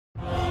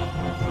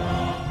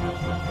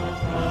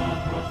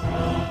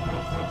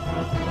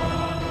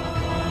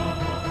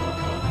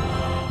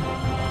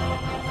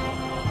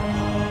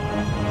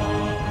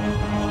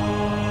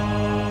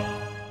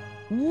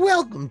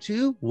Welcome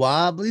to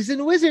Wobblies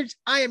and Wizards.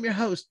 I am your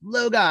host,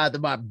 Logar the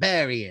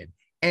Barbarian,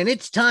 and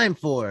it's time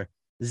for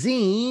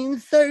Zine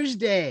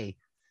Thursday.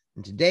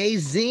 And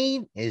today's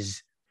zine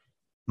is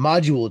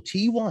Module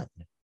T1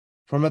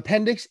 from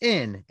Appendix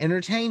N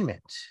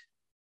Entertainment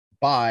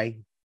by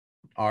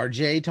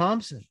R.J.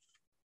 Thompson,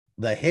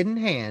 The Hidden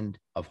Hand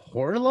of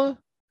Horla.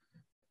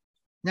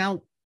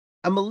 Now,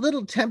 I'm a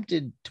little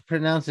tempted to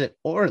pronounce it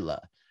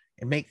Orla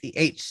and make the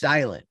H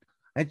silent.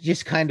 That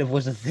just kind of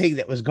was a thing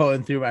that was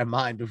going through my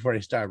mind before I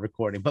started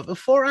recording. But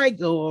before I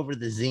go over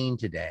the zine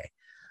today,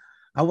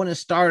 I want to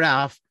start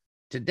off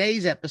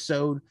today's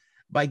episode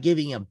by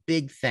giving a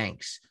big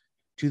thanks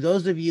to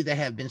those of you that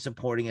have been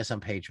supporting us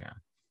on Patreon.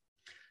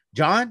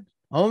 John,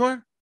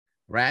 Omar,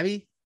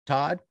 Ravi,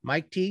 Todd,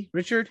 Mike T,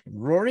 Richard,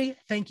 and Rory,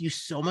 thank you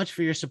so much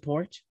for your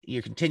support.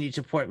 Your continued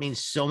support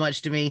means so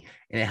much to me,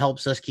 and it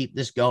helps us keep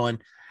this going.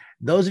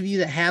 Those of you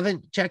that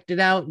haven't checked it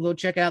out, go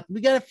check out. We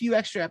got a few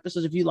extra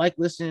episodes if you like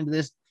listening to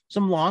this.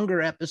 Some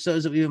longer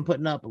episodes that we've been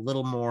putting up, a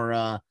little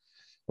more,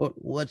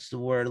 what's the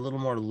word? A little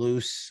more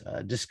loose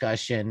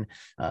discussion,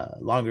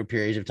 longer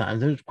periods of time.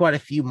 There's quite a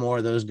few more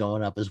of those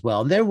going up as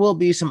well. And there will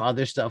be some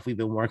other stuff we've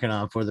been working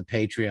on for the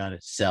Patreon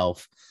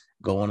itself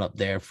going up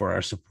there for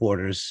our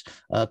supporters,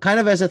 kind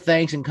of as a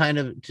thanks and kind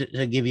of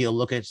to give you a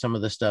look at some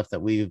of the stuff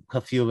that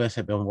a few of us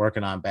have been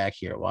working on back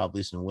here at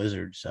Wobblies and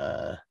Wizards,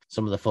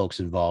 some of the folks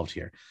involved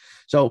here.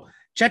 So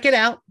check it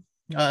out.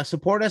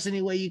 Support us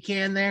any way you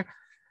can there.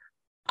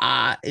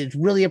 It's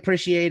really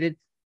appreciated.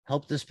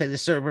 Helps us pay the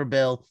server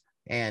bill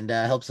and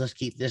helps us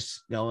keep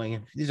this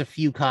going. There's a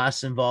few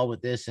costs involved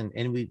with this,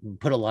 and we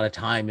put a lot of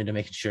time into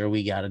making sure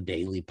we got a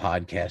daily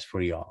podcast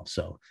for y'all.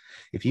 So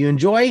if you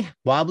enjoy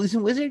Wobblies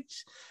and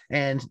Wizards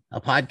and a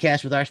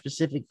podcast with our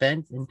specific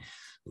bent, and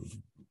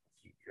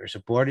your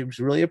support is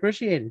really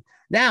appreciated.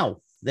 Now,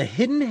 The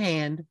Hidden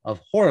Hand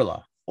of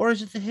Horla, or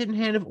is it The Hidden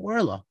Hand of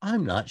Orla?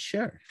 I'm not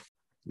sure.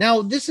 Now,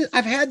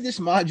 I've had this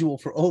module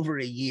for over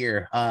a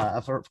year,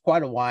 for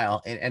quite a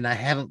while, and I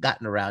haven't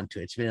gotten around to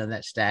it. It's been on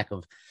that stack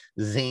of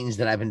zines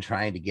that I've been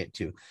trying to get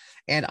to.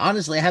 And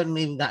honestly, I haven't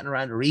even gotten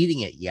around to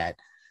reading it yet.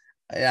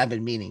 I've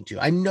been meaning to.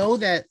 I know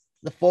that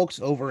the folks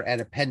over at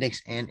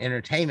Appendix N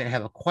Entertainment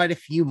have quite a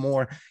few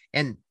more.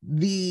 And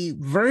the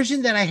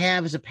version that I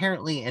have is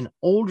apparently an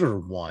older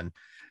one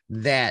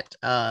that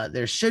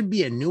there should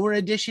be a newer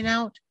edition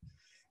out.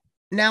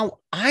 Now,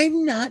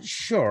 I'm not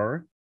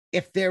sure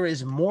if there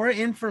is more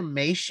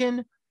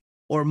information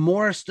or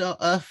more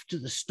stuff to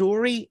the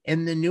story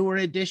in the newer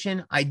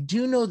edition. I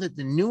do know that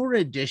the newer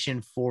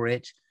edition for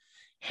it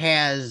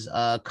has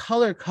a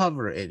color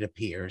cover, it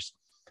appears.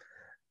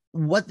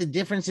 What the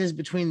difference is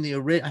between the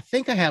original, I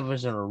think I have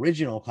as an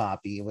original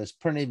copy. It was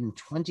printed in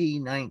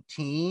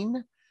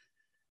 2019,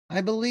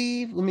 I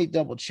believe. Let me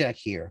double check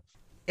here.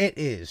 It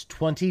is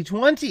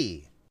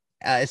 2020.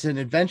 It's an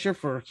adventure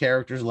for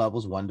characters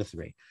levels 1 to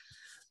 3.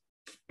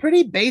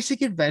 Pretty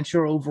basic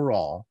adventure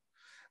overall.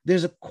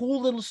 There's a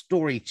cool little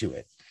story to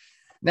it.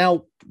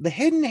 Now, The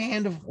Hidden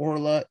Hand of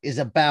Orla is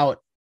about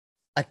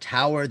a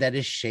tower that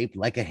is shaped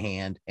like a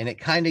hand, and it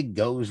kind of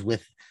goes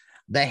with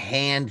the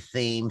hand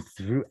theme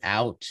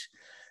throughout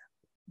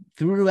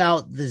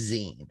the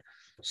zine.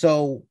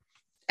 So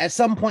at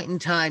some point in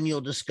time,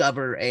 you'll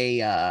discover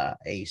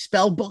a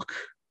spell book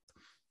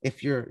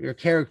if your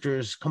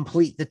characters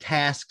complete the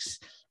tasks.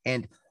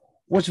 And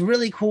what's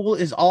really cool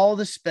is all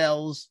the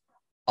spells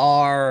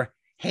are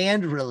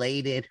hand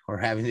related or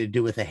having to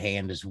do with a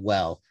hand as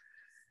well.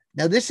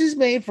 Now, this is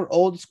made for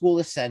old school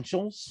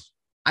essentials.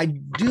 I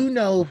do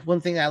know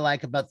one thing I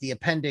like about the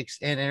Appendix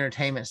N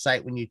Entertainment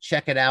site when you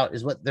check it out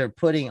is what they're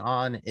putting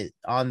on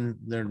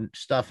their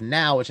stuff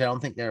now, which I don't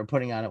think they were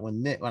putting on it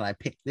when I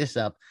picked this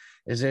up,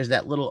 is there's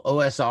that little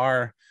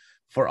OSR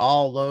for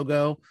all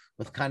logo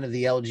with kind of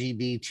the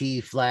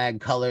LGBT flag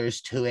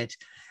colors to it,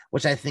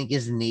 which I think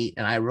is neat.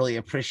 And I really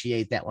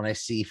appreciate that when I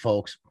see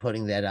folks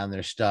putting that on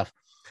their stuff.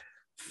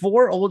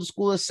 For old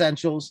school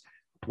essentials,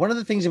 one of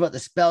the things about the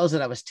spells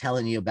that I was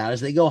telling you about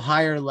is they go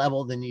higher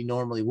level than you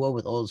normally would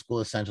with old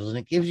school essentials. And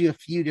it gives you a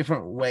few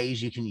different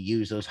ways you can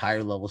use those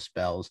higher level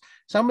spells.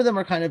 Some of them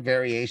are kind of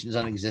variations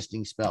on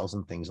existing spells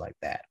and things like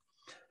that.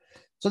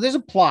 So there's a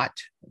plot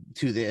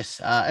to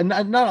this, and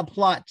not a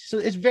plot. So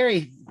it's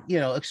very,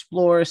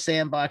 explore,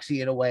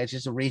 sandboxy in a way. It's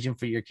just a region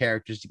for your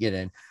characters to get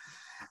in.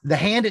 The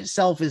hand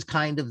itself is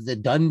kind of the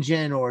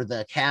dungeon or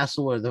the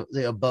castle or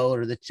the abode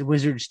or the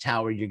wizard's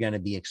tower you're going to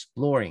be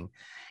exploring.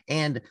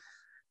 And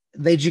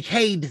they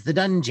jacade the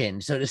dungeon,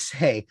 so to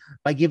say,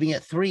 by giving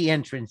it 3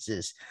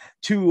 entrances.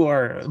 2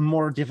 are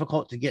more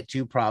difficult to get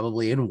to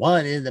probably, and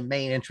 1 in the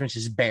main entrance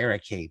is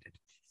barricaded.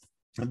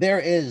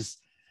 There is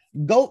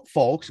goat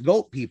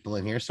people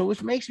in here, so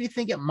which makes me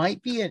think it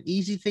might be an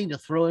easy thing to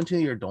throw into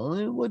your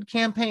Dolmenwood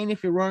campaign.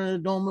 If you're running a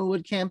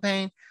Dolmenwood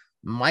campaign,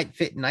 might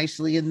fit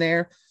nicely in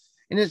there.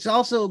 And it's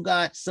also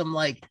got some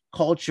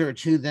culture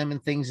to them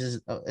and things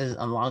as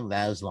along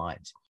those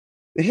lines.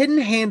 The Hidden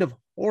Hand of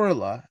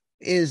Orla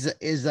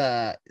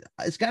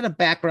it's got a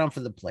background for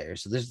the player.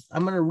 So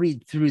I'm going to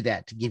read through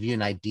that to give you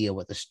an idea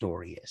what the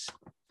story is.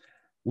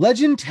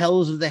 Legend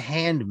tells of the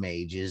Hand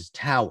Mage's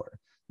tower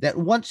that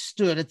once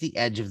stood at the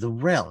edge of the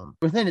realm.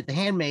 Within it, the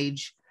Hand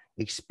Mage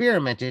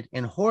experimented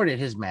and hoarded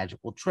his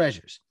magical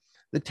treasures.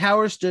 The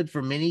tower stood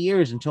for many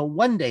years until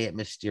one day it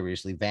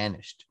mysteriously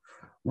vanished.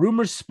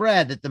 Rumors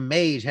spread that the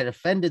mage had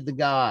offended the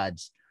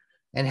gods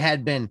and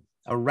had been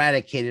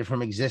eradicated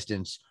from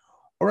existence,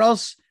 or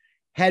else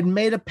had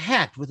made a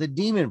pact with a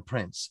demon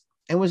prince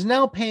and was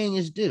now paying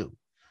his due.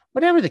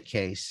 Whatever the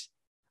case,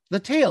 the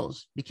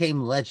tales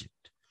became legend,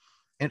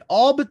 and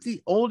all but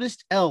the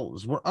oldest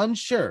elves were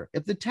unsure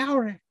if the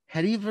tower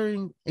had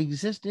even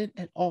existed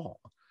at all.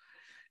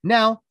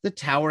 Now, the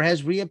tower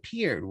has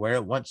reappeared where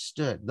it once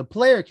stood. The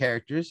player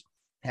characters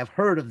have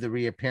heard of the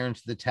reappearance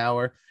of the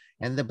tower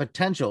and the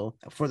potential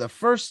for the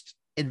first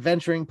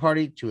adventuring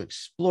party to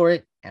explore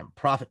it and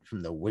profit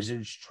from the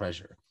wizard's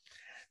treasure.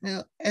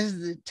 Now,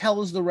 as it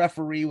tells the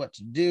referee what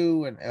to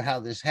do and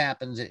how this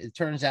happens, it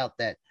turns out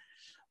that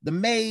the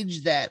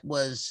mage that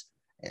was,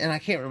 and I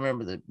can't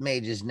remember the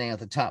mage's name at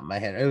the top of my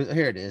head.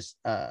 Here it is,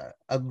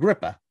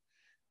 Agrippa.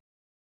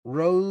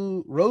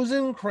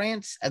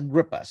 Rosencrantz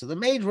Agrippa. So the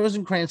mage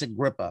Rosencrantz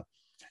Agrippa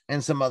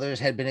and some others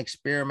had been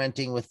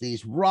experimenting with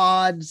these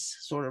rods,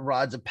 sort of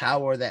rods of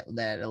power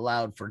that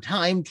allowed for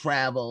time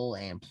travel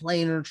and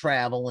planar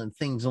travel and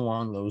things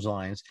along those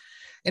lines,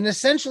 and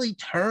essentially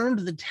turned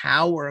the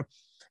tower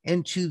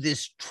into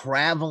this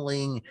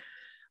traveling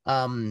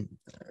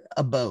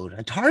abode,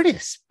 a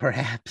TARDIS,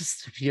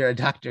 perhaps, if you're a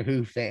Doctor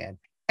Who fan.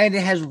 And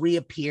it has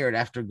reappeared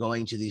after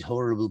going to these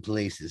horrible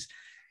places.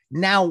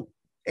 Now,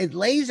 it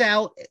lays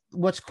out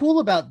what's cool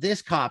about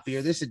this copy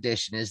or this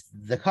edition is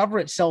the cover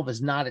itself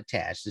is not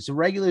attached. It's a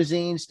regular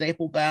zine,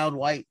 staple bound,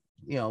 white,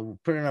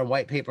 printed on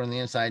white paper on the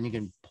inside, and you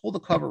can pull the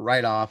cover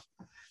right off.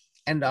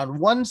 And on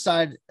one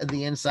side of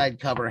the inside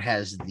cover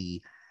has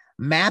the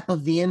map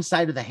of the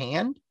inside of the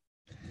hand,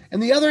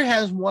 and the other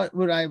has what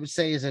I would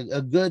say is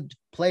a good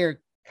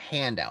player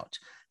handout.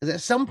 Because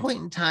at some point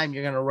in time,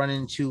 you're going to run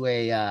into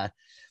a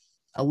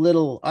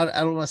little, I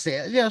don't want to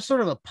say, sort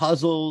of a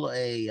puzzle,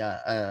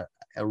 a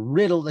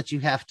riddle that you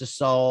have to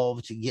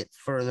solve to get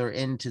further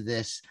into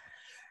this.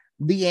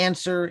 The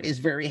answer is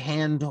very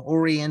hand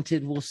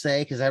oriented, we'll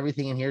say, because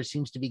everything in here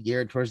seems to be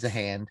geared towards the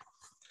hand.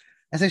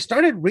 As I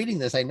started reading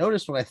this, I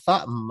noticed what I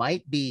thought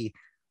might be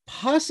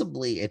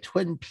possibly a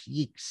Twin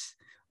Peaks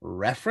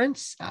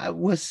reference. I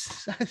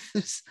was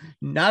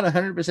not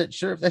 100%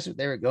 sure if that's what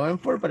they were going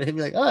for, but I'd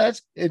be like, oh,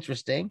 that's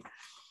interesting.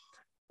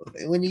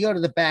 When you go to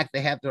the back,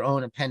 they have their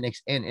own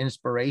appendix and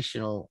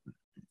inspirational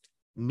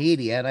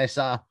media, and I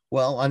saw,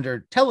 well,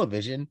 under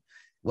television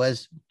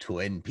was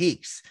Twin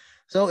Peaks.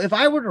 So if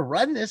I were to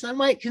run this, I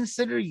might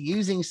consider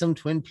using some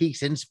Twin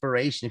Peaks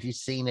inspiration. If you've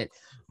seen it,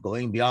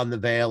 going beyond the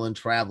veil and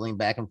traveling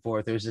back and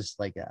forth, there's this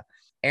like a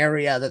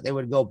area that they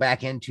would go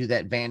back into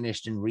that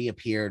vanished and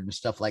reappeared and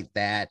stuff like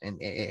that. And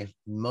if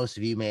most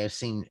of you may have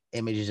seen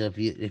images of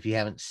you, if you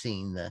haven't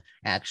seen the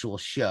actual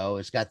show,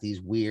 it's got these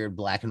weird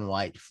black and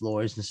white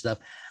floors and stuff.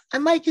 I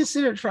might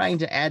consider trying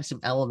to add some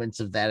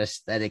elements of that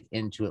aesthetic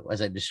into it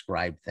as I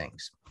describe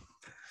things.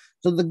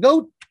 So the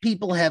goat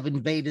people have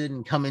invaded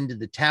and come into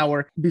the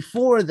tower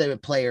before the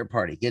player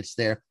party gets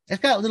there.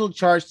 It's got little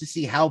charts to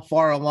see how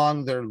far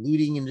along they're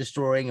looting and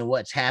destroying and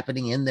what's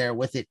happening in there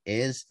with it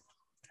is.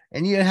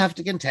 And you have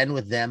to contend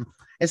with them.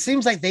 It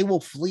seems like they will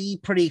flee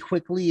pretty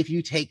quickly if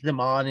you take them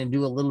on and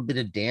do a little bit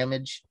of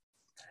damage.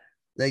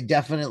 They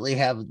definitely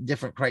have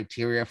different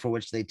criteria for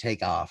which they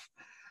take off.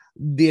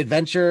 The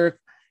adventure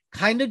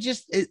kind of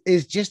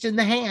is just in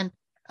the hand.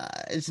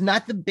 It's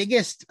not the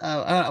biggest,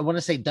 I want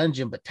to say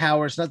dungeon, but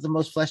tower. It's not the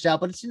most fleshed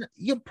out, but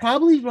you'll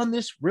probably run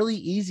this really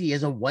easy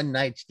as a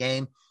one-night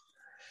game,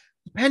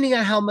 depending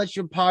on how much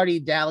your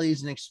party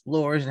dallies and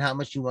explores and how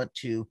much you want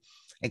to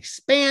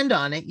expand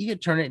on it. You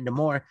could turn it into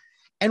more.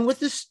 And with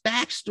this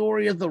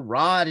backstory of the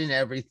rod and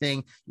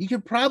everything, you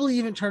could probably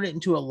even turn it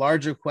into a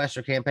larger quest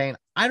or campaign.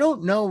 I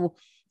don't know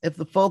if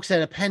the folks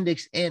at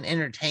Appendix and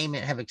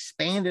Entertainment have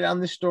expanded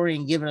on this story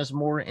and given us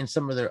more in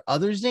some of their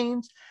other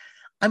zines.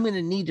 I'm going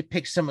to need to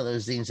pick some of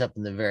those zines up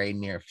in the very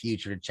near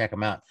future to check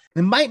them out.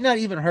 It might not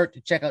even hurt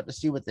to check out to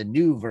see what the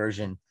new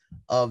version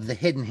of The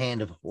Hidden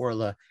Hand of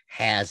Orla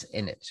has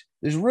in it.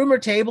 There's rumor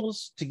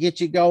tables to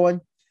get you going.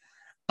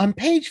 On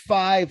page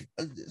 5,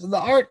 the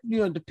art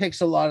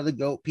depicts a lot of the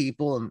goat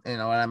people, and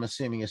what I'm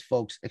assuming is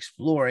folks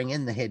exploring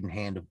in the Hidden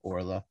Hand of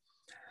Orla.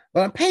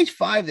 But on page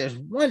 5, there's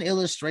one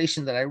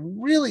illustration that I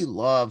really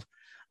love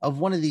of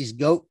one of these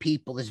goat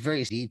people that's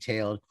very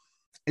detailed.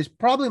 It's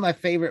probably my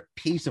favorite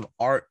piece of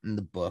art in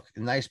the book.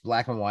 Nice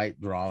black and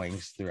white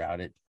drawings throughout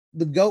it.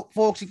 The goat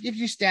folks, it gives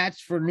you stats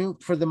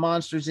for the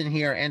monsters in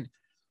here, and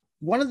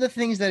one of the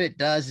things that it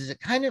does is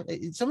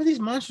some of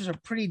these monsters are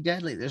pretty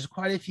deadly. There's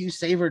quite a few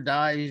save or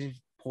die,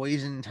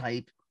 poison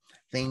type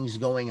things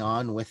going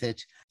on with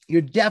it.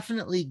 You're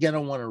definitely going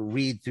to want to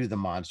read through the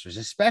monsters,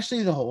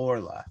 especially the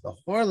Horla. The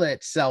Horla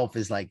itself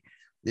is like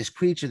this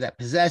creature that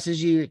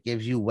possesses you. It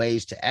gives you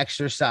ways to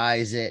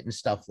exercise it and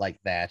stuff like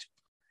that.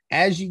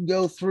 As you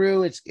go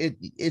through,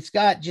 it's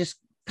got just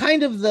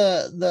kind of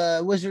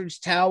the Wizard's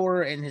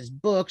Tower and his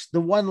books.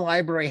 The one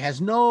library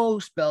has no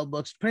spell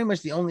books. Pretty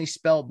much the only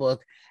spell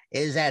book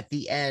is at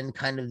the end,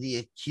 kind of the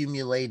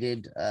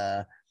accumulated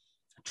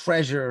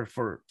treasure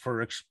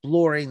for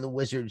exploring the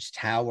Wizard's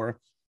Tower.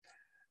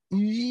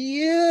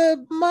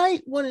 You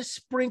might want to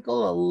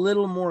sprinkle a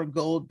little more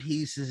gold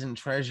pieces and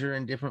treasure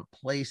in different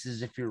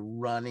places if you're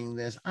running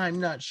this.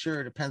 I'm not sure.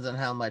 It depends on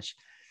how much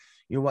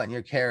you're wanting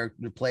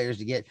your players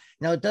to get.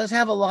 Now, it does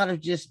have a lot of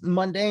just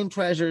mundane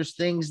treasures,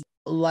 things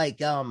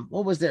like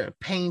what was there,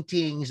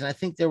 paintings, and I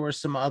think there were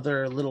some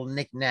other little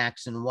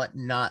knickknacks and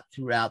whatnot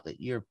throughout that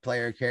your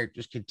player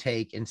characters could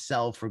take and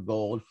sell for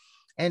gold.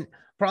 And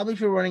probably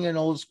if you're running an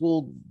old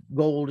school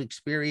gold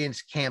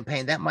experience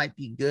campaign, that might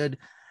be good.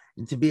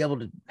 And to be able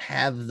to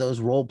have those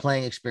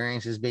role-playing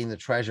experiences being the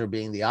treasure,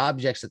 being the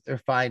objects that they're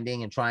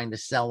finding and trying to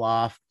sell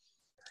off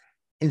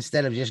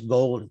instead of just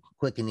gold,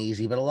 quick and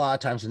easy. But a lot of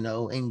times,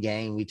 in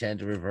game, we tend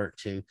to revert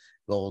to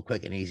gold,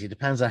 quick and easy.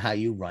 Depends on how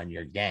you run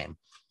your game.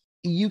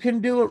 You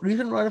can do it. You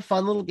can run a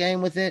fun little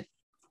game with it.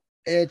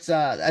 It's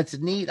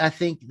neat. I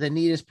think the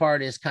neatest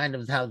part is kind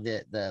of how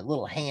the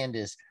little hand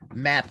is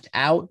mapped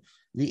out.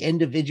 The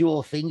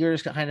individual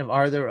fingers kind of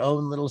are their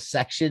own little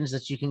sections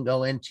that you can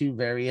go into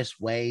various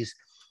ways.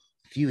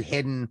 A few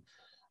hidden,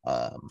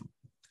 a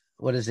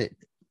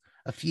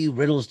few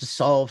riddles to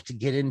solve to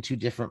get into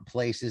different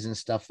places and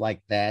stuff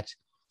like that.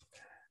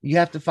 You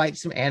have to fight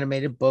some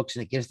animated books,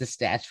 and it gives the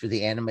stats for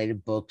the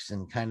animated books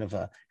and kind of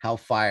how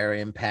fire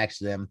impacts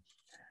them.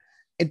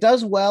 It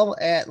does well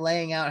at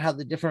laying out how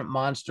the different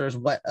monsters,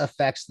 what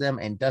affects them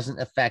and doesn't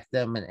affect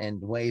them,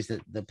 and ways that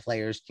the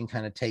players can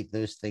kind of take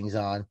those things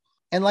on.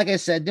 And like I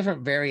said,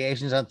 different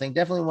variations on things.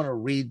 Definitely want to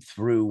read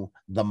through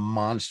the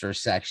monster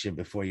section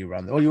before you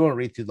run. Well, you want to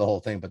read through the whole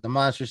thing, but the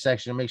monster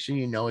section, make sure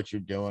you know what you're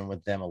doing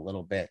with them a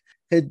little bit.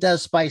 It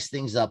does spice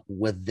things up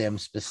with them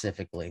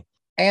specifically.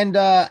 And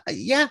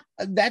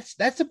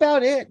that's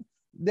about it.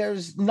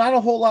 There's not a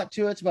whole lot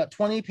to it. It's about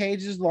 20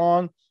 pages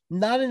long.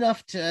 Not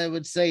enough to, I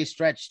would say,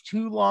 stretch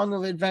too long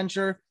of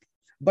adventure.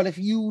 But if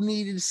you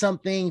needed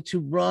something to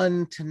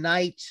run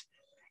tonight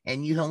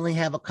and you only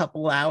have a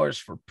couple hours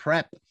for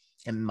prep,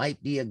 it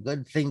might be a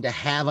good thing to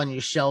have on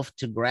your shelf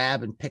to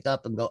grab and pick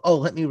up and go, oh,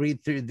 let me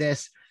read through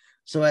this.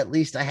 So at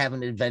least I have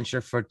an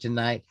adventure for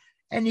tonight.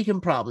 And you can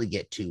probably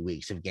get 2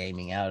 weeks of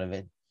gaming out of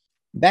it.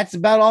 That's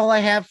about all I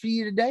have for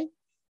you today.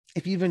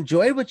 If you've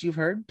enjoyed what you've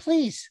heard,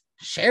 please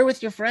share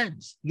with your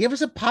friends. Give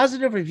us a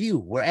positive review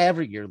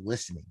wherever you're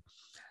listening.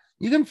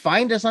 You can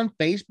find us on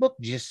Facebook.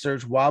 Just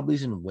search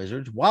Wobblies and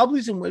Wizards.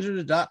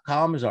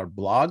 Wobbliesandwizards.com is our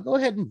blog. Go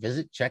ahead and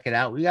visit. Check it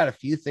out. We got a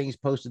few things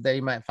posted that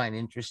you might find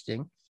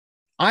interesting.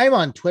 I'm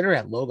on Twitter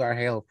at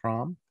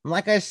LogarHaleProm. And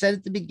like I said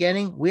at the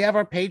beginning, we have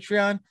our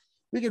Patreon.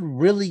 We could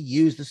really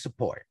use the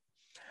support.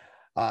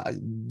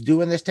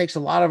 Doing this takes a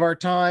lot of our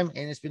time,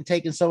 and it's been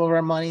taking some of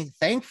our money.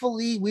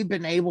 Thankfully, we've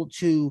been able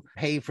to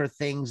pay for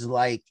things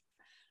like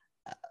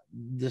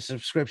the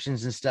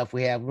subscriptions and stuff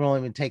we have.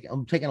 I'm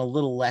taking a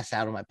little less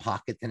out of my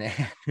pocket than I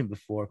had been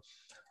before.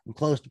 I'm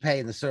close to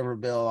paying the server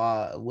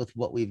bill with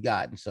what we've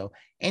gotten. So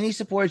any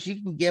support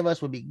you can give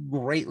us would be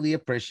greatly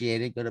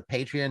appreciated. Go to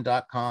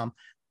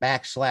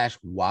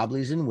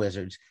patreon.com/Wobblies and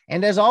Wizards.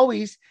 And as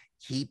always,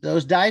 keep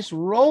those dice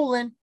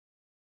rolling.